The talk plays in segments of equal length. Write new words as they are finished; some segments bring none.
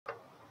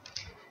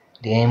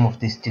The aim of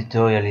this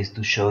tutorial is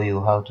to show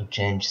you how to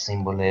change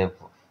uh,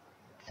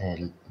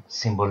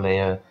 symbol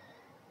layer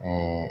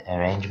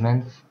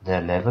arrangement,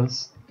 their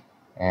levels,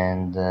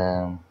 and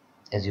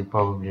as you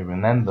probably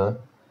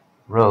remember,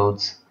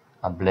 roads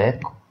are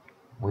black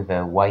with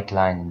a white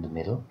line in the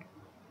middle.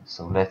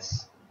 So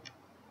let's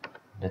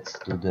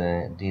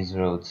do these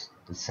roads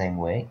the same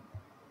way.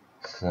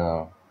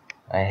 So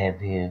I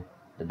have here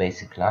the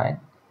basic line.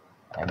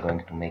 I'm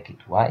going to make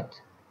it white.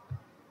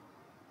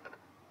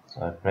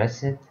 So I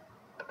press it.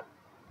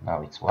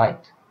 Now it's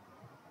white,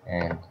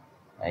 and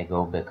I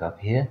go back up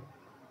here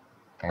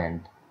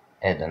and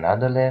add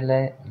another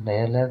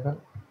layer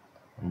level,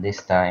 and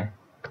this time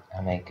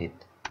I make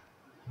it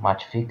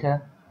much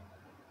thicker,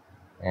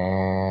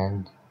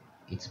 and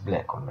it's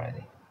black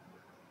already.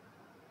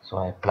 So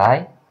I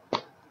apply,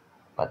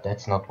 but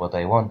that's not what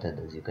I wanted.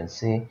 As you can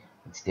see,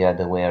 it's the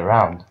other way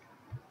around.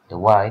 The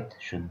white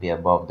should be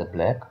above the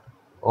black,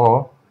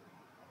 or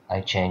I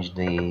change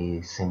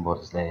the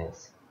symbols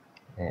layers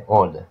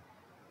order.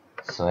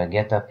 So I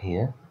get up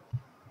here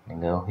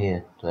and go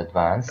here to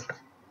advanced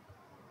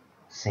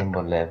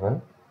symbol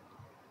level,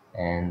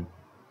 and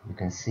you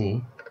can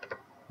see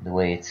the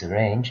way it's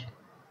arranged.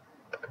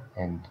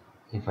 And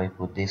if I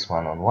put this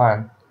one on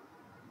 1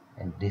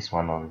 and this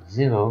one on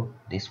 0,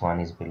 this one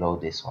is below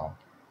this one.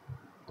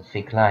 The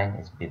thick line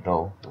is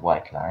below the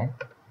white line.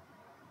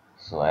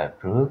 So I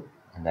approve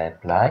and I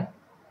apply,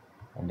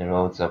 and the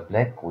roads are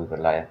black with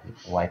a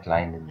white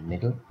line in the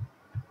middle,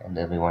 and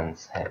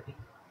everyone's happy.